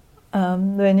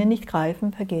 Wenn wir nicht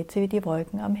greifen, vergeht sie wie die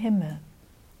Wolken am Himmel.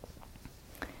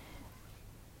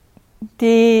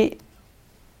 Die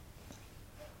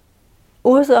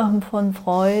Ursachen von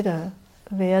Freude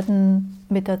werden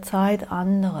mit der Zeit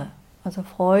andere. Also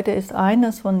Freude ist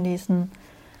eines von diesen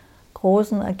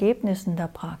großen Ergebnissen der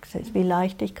Praxis, wie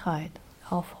Leichtigkeit.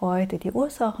 Auch Freude, die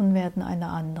Ursachen werden eine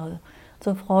andere.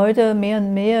 Also Freude mehr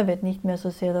und mehr wird nicht mehr so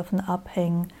sehr davon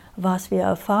abhängen, was wir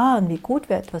erfahren, wie gut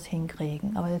wir etwas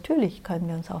hinkriegen. Aber natürlich können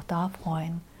wir uns auch da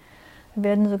freuen. Wir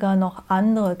werden sogar noch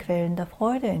andere Quellen der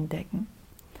Freude entdecken.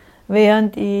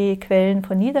 Während die Quellen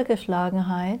von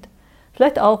Niedergeschlagenheit,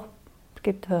 vielleicht auch, es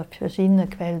gibt verschiedene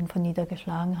Quellen von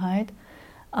Niedergeschlagenheit,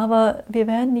 aber wir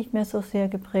werden nicht mehr so sehr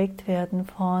geprägt werden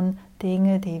von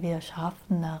Dingen, die wir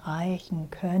schaffen, erreichen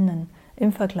können,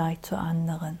 im Vergleich zu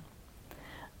anderen.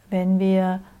 Wenn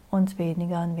wir uns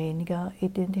weniger und weniger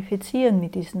identifizieren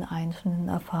mit diesen einzelnen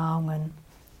Erfahrungen,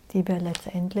 die wir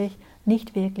letztendlich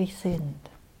nicht wirklich sind.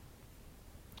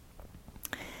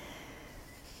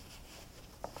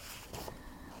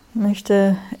 Ich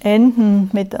möchte enden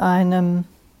mit einem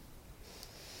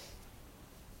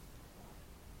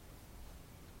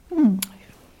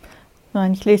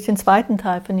ich lese den zweiten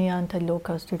Teil von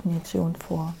Lokas Definition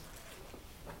vor.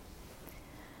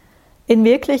 In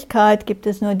Wirklichkeit gibt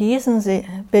es nur diesen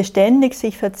beständig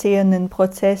sich verzehrenden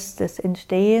Prozess des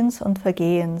Entstehens und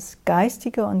Vergehens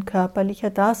geistiger und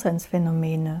körperlicher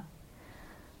Daseinsphänomene,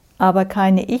 aber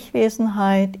keine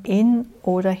Ich-Wesenheit in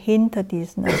oder hinter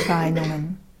diesen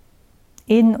Erscheinungen,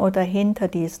 in oder hinter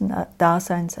diesen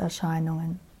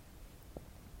Daseinserscheinungen.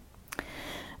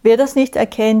 Wer das nicht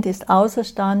erkennt, ist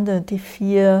außerstande, die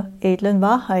 4 edlen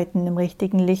Wahrheiten im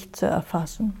richtigen Licht zu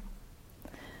erfassen.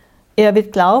 Er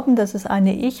wird glauben, dass es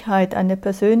eine Ichheit, eine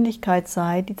Persönlichkeit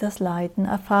sei, die das Leiden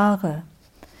erfahre.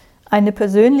 Eine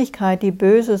Persönlichkeit, die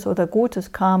böses oder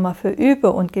gutes Karma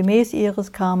verübe und gemäß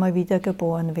ihres Karma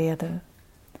wiedergeboren werde.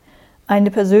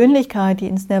 Eine Persönlichkeit, die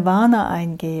ins Nirvana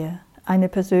eingehe. Eine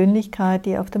Persönlichkeit,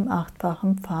 die auf dem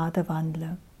 8-fachen Pfade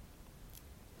wandle.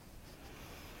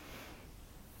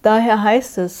 Daher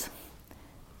heißt es,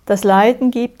 das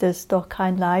Leiden gibt es, doch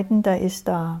kein Leidender ist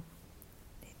da.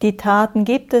 Die Taten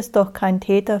gibt es, doch kein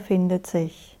Täter findet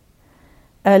sich.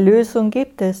 Erlösung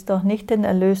gibt es, doch nicht den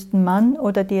erlösten Mann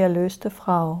oder die erlöste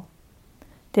Frau.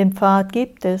 Den Pfad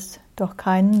gibt es, doch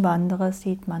keinen Wanderer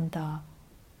sieht man da.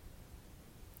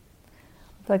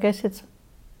 Vergesst jetzt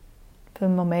für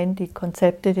einen Moment die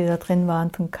Konzepte, die da drin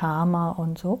waren von Karma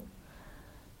und so.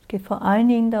 Es geht vor allen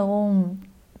Dingen darum,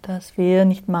 dass wir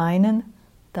nicht meinen,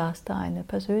 dass da eine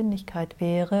Persönlichkeit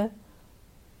wäre,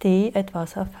 die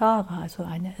etwas erfahre, also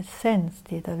eine Essenz,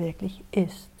 die da wirklich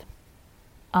ist.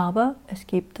 Aber es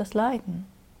gibt das Leiden.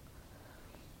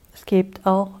 Es gibt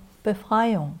auch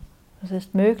Befreiung. Es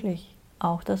ist möglich,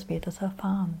 auch dass wir das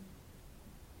erfahren.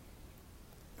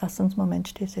 Lasst uns einen Moment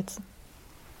still sitzen.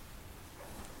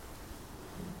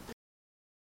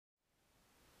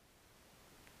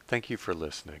 Thank you for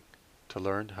listening. To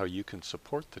learn how you can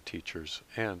support the teachers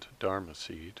and Dharma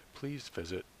Seed, please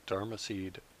visit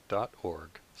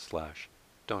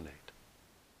dharmaseed.org/donate.